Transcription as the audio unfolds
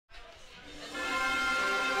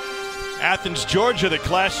Athens, Georgia, the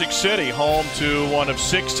Classic City, home to one of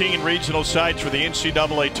 16 regional sites for the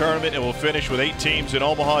NCAA Tournament. It will finish with 8 teams in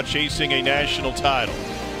Omaha chasing a national title.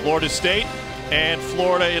 Florida State and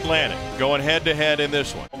Florida Atlantic going head-to-head in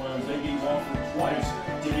this one. They gave off twice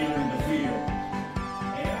to get in the field.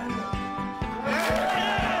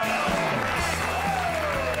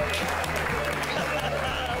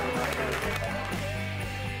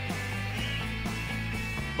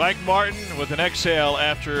 Mike Martin with an exhale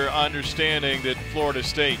after understanding that Florida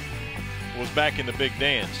State was back in the big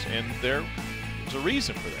dance, and there was a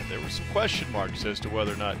reason for that. There were some question marks as to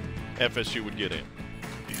whether or not FSU would get in.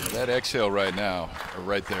 That exhale right now, or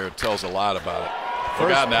right there, tells a lot about it.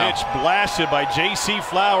 First pitch blasted by J.C.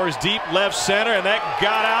 Flowers, deep left center, and that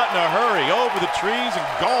got out in a hurry, over the trees and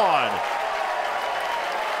gone.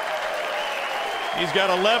 He's got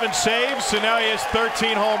 11 saves, so now he has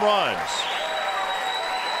 13 home runs.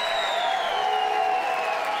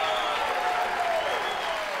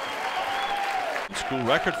 School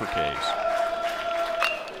record for K's.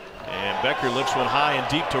 And Becker lifts one high and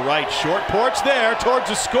deep to right. Short porch there towards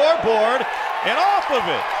the scoreboard and off of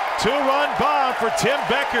it. 2-run bomb for Tim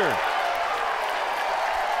Becker.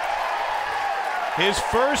 His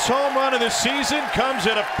first home run of the season comes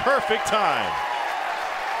at a perfect time.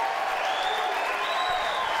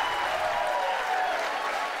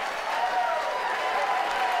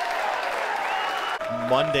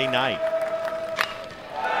 Monday night.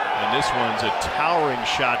 And this one's a towering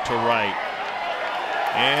shot to right.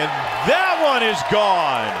 And that one is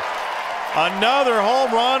gone. Another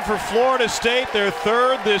home run for Florida State, their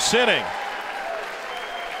third this inning.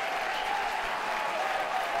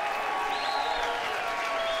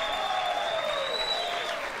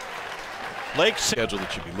 Lake schedule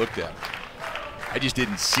that should be looked at. I just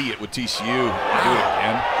didn't see it with TCU. Do it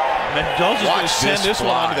again. Mendoza's going to send this one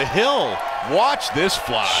onto the hill. Watch this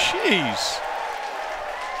fly. Jeez.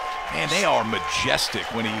 Man, they are majestic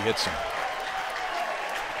when he hits them.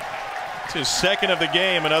 It's his second of the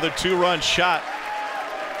game, another 2-run shot.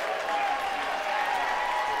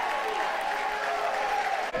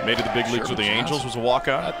 Made it the big leagues with the Angels, was a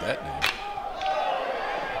walkout. Not that name.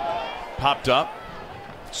 Popped up,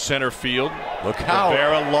 center field. Look how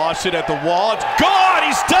Rivera lost it at the wall. It's gone.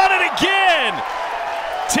 He's done it again.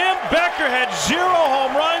 Tim Becker had 0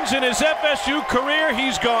 home runs in his FSU career.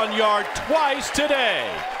 He's gone yard twice today.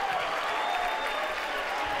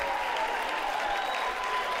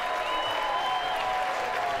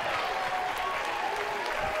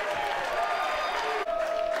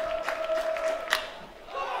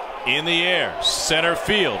 In the air, center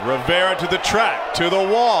field, Rivera to the track, to the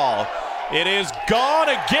wall. It is gone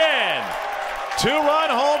again. 2-run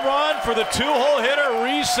home run for the 2-hole hitter,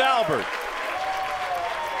 Reese Albert.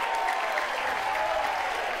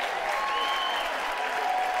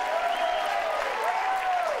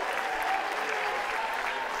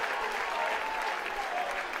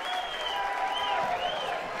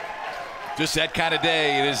 Just that kind of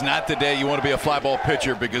day. It is not the day you want to be a fly ball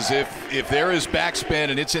pitcher, because if there is backspin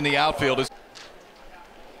and it's in the outfield.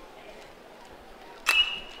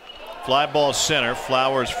 Fly ball center.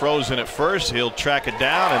 Flowers frozen at first. He'll track it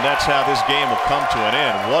down, and that's how this game will come to an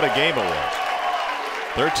end. What a game it was.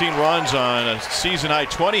 13 runs on a season high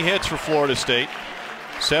 20 hits for Florida State.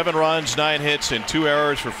 7 runs, 9 hits, and 2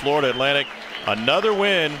 errors for Florida Atlantic. Another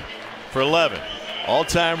win for 11.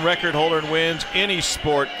 All-time record holder in wins any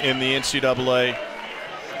sport in the NCAA,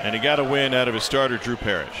 and he got a win out of his starter Drew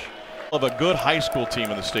Parrish. Of a good high school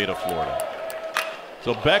team in the state of Florida.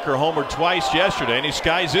 So Becker homered twice yesterday, and he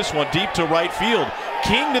skies this one deep to right field.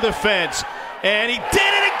 King to the fence, and he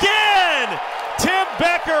did it again! Tim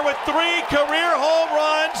Becker with 3 career home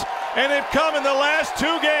runs, and they've come in the last 2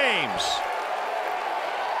 games.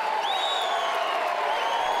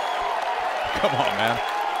 Come on, man.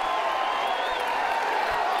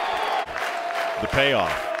 The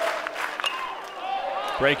payoff.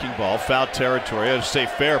 Breaking ball, foul territory. I had to say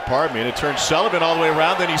fair, pardon me. And it turns Sullivan all the way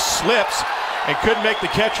around. Then he slips and couldn't make the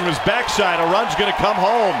catch from his backside. A run's going to come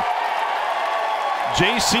home.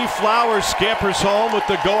 J.C. Flowers scampers home with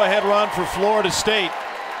the go-ahead run for Florida State.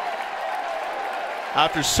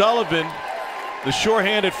 After Sullivan, the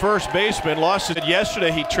short-handed first baseman, lost it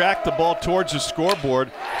yesterday. He tracked the ball towards the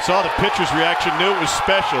scoreboard. Saw the pitcher's reaction, knew it was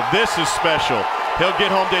special. This is special. He'll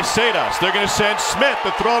get home de Cedas. They're going to send Smith.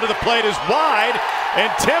 The throw to the plate is wide,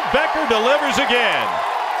 and Tim Becker delivers again.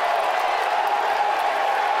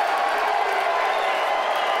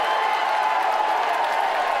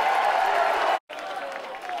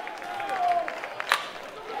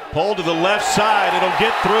 Pulled to the left side. It'll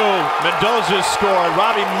get through. Mendoza's scored.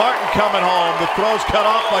 Robbie Martin coming home. The throw's cut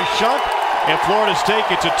off by Shunk, And Florida State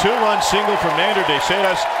gets a 2-run single from Nander de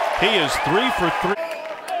Cedas. He is 3 for 3.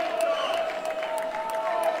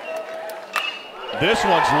 This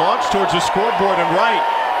one's launched towards the scoreboard and right.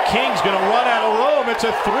 King's going to run out of room. It's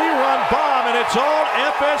a 3-run bomb, and it's all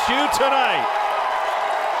FSU tonight.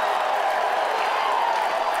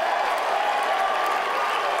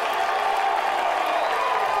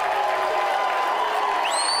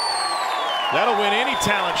 That'll win any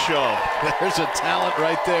talent show. There's a talent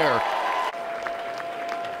right there.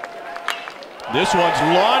 This one's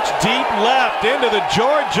launched deep left into the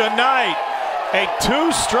Georgia night. A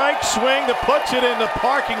 2-strike swing that puts it in the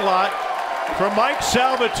parking lot for Mike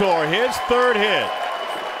Salvatore, his 3rd hit.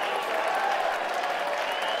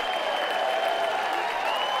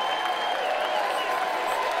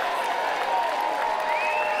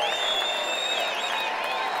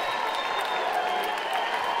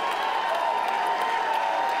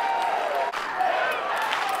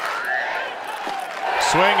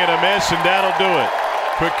 Swing and a miss, and that'll do it.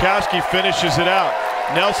 Kwiatkowski finishes it out.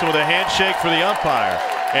 Nelson with a handshake for the umpire.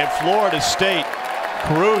 And Florida State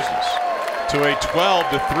cruises to a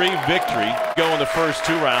 12-3 victory. Go in the first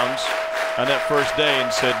 2 rounds on that first day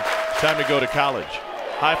and said, time to go to college.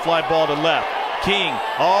 High fly ball to left. King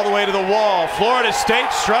all the way to the wall. Florida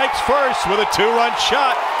State strikes first with a 2-run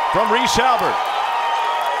shot from Reese Albert.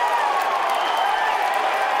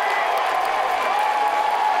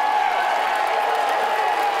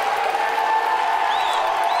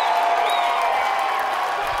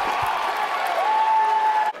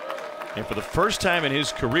 And for the first time in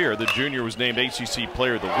his career, the junior was named ACC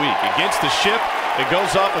Player of the Week. Against the Ship, it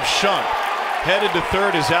goes off of Shunk. Headed to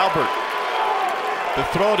third is Albert. The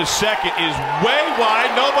throw to second is way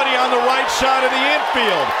wide. Nobody on the right side of the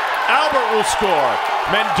infield. Albert will score.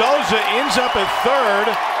 Mendoza ends up at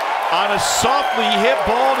third on a softly hit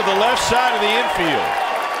ball to the left side of the infield.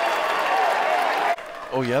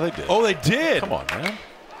 Oh, yeah, they did. Oh, they did. Come on, man.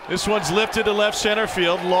 This one's lifted to left center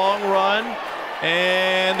field. Long run.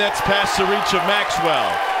 And that's past the reach of Maxwell.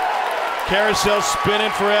 Carousel spinning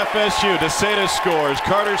for FSU. De Cedas scores.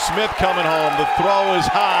 Carter Smith coming home. The throw is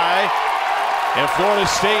high. And Florida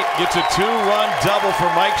State gets a 2-run double for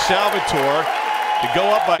Mike Salvatore to go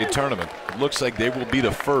up by a tournament. It looks like they will be the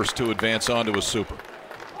first to advance on to a super.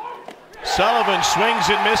 Sullivan swings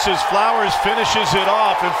and misses. Flowers finishes it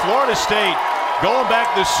off. And Florida State going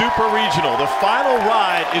back to Super Regional. The final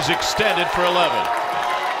ride is extended for 11.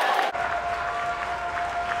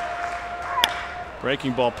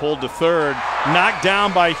 Breaking ball pulled to third. Knocked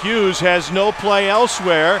down by Hughes. Has no play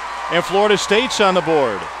elsewhere. And Florida State's on the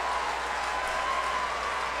board.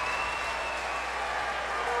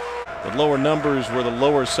 The lower numbers were the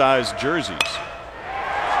lower size jerseys.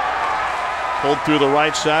 Pulled through the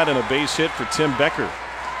right side and a base hit for Tim Becker.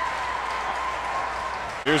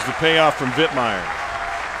 Here's the payoff from Vittmeyer.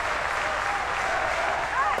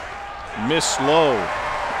 Miss low.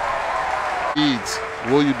 Eads.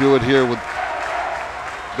 Will you do it here with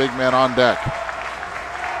big man on deck?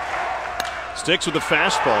 Sticks with the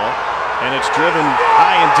fastball, and it's driven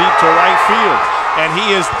high and deep to right field. And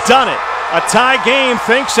he has done it. A tie game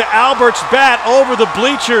thanks to Albert's bat over the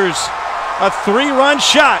bleachers. A 3-run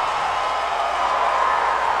shot.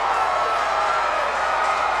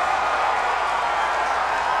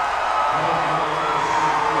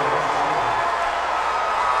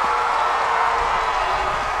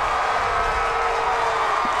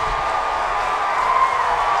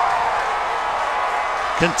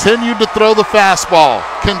 Continued to throw the fastball.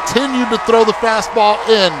 Continued to throw the fastball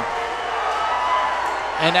in.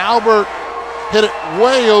 And Albert hit it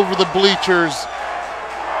way over the bleachers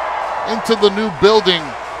into the new building.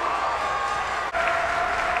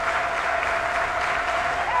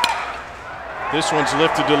 This one's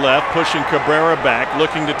lifted to left, pushing Cabrera back.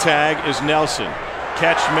 Looking to tag is Nelson.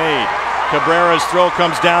 Catch made. Cabrera's throw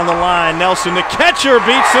comes down the line. Nelson, the catcher,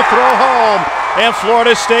 beats the throw home. And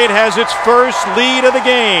Florida State has its first lead of the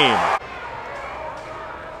game.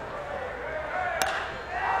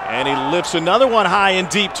 And he lifts another one high and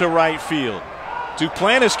deep to right field.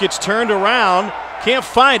 Duplantis gets turned around. Can't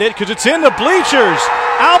find it because it's in the bleachers.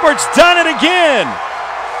 Albert's done it again.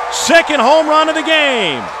 Second home run of the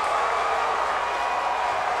game.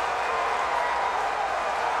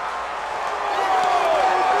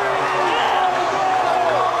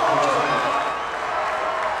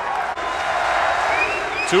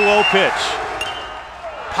 Two-0 pitch.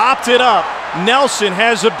 Popped it up. Nelson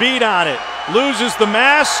has a beat on it. Loses the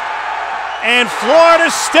mask. And Florida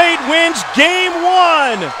State wins game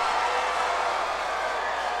 1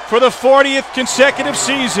 for the 40th consecutive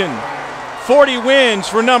season. 40 wins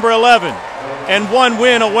for number 11 and 1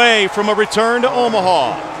 win away from a return to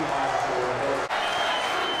Omaha.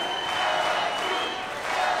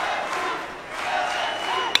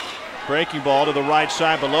 Breaking ball to the right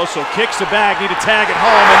side. Beloso kicks the bag. Need to tag it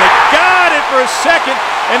home. And they got it for a second.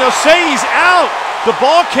 And they'll say he's out. The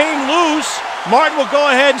ball came loose. Martin will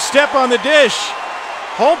go ahead and step on the dish.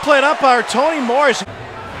 Home plate umpire Tony Morris.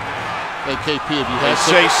 Hey, KP, if you had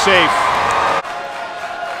say safe.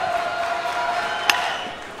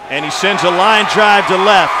 And he sends a line drive to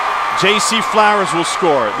left. J.C. Flowers will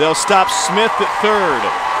score. They'll stop Smith at third.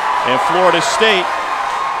 And Florida State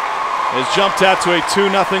has jumped out to a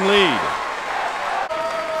 2-0 lead.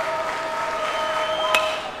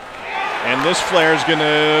 And this flare is going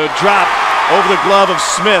to drop over the glove of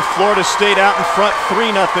Smith. Florida State out in front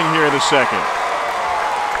 3-0 here in the second.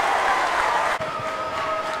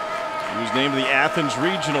 He was named the Athens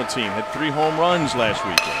regional team. Had 3 home runs last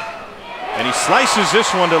weekend. And he slices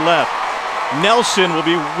this one to left. Nelson will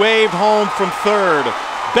be waved home from third.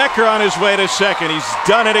 Becker on his way to second. He's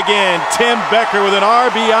done it again. Tim Becker with an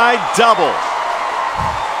RBI double.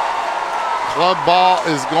 Club ball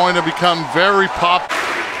is going to become very popular.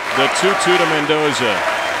 The 2-2 to Mendoza.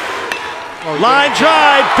 Line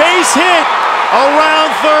drive, base hit.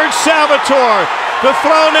 Around third, Salvatore. The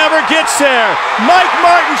throw never gets there. Mike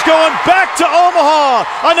Martin's going back to Omaha.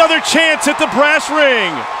 Another chance at the brass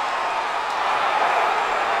ring.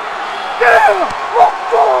 Yeah! Let's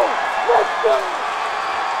go! Let's go!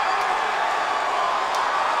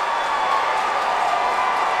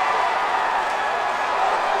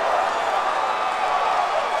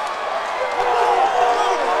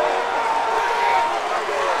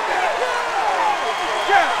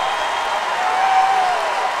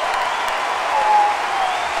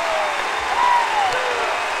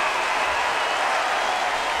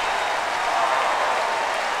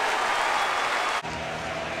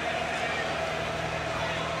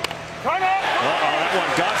 That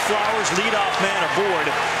one got Flowers, leadoff man aboard,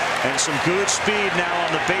 and some good speed now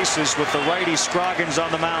on the bases with the righty Scroggins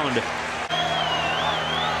on the mound.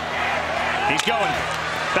 He's going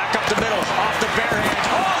back up the middle, off the bare hand.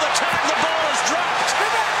 Oh, the tag, the ball is dropped.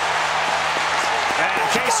 And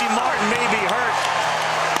Casey Martin may be hurt.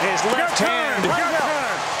 His left hand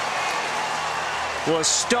was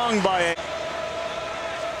stung by it.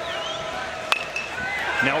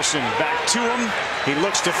 Nelson back to him. He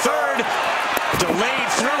looks to third. Delayed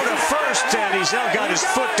throw to first, and he's now got his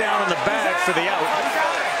foot down in the bag for the out.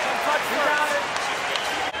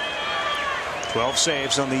 12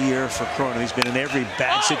 saves on the year for Cronin. He's been in every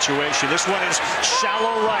bad situation. This one is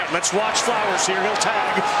shallow right. Let's watch Flowers here. He'll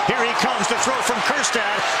tag. Here he comes. The throw from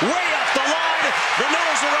Kerstad. Way up the line. The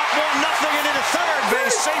Noles are up 1-0 and into third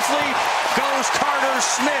base. Safely goes Carter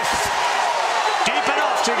Smith. Deep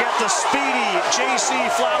enough to get the speedy J.C.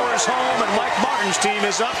 Flowers home, and Mike Martin's team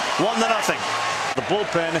is up 1-0. The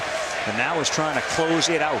bullpen, and now is trying to close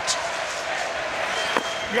it out.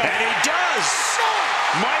 And he does!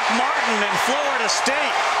 Mike Martin and Florida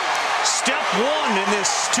State. Step one in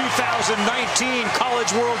this 2019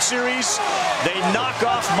 College World Series. They knock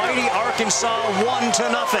off mighty Arkansas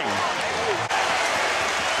 1-0.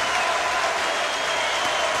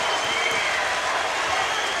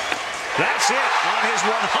 That's it on his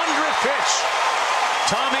 100th pitch.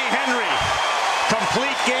 Tommy Henry,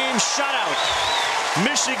 complete game shutout.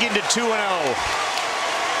 Michigan to 2-0.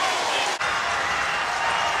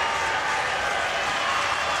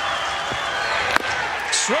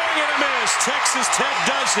 Swing and a miss. Texas Tech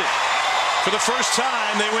does it. For the first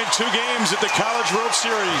time, they win 2 games at the College World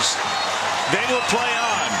Series. They will play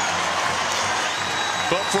on.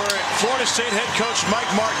 But for Florida State head coach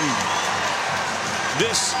Mike Martin,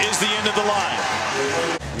 this is the end of the line.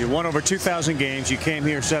 You won over 2,000 games. You came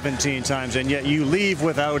here 17 times, and yet you leave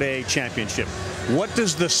without a championship. What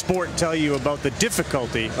does the sport tell you about the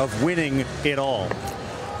difficulty of winning it all?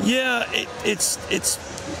 Yeah, it's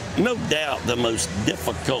no doubt the most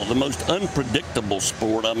difficult, the most unpredictable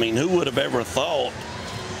sport. I mean, who would have ever thought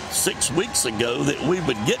 6 weeks ago that we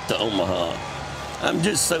would get to Omaha? I'm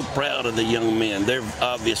just so proud of the young men. They're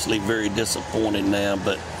obviously very disappointed now,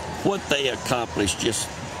 but what they accomplished just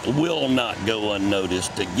will not go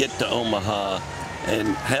unnoticed. To get to Omaha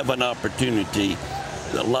and have an opportunity,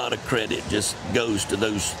 a lot of credit just goes to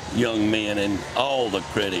those young men, and all the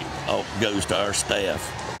credit goes to our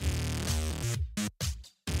staff.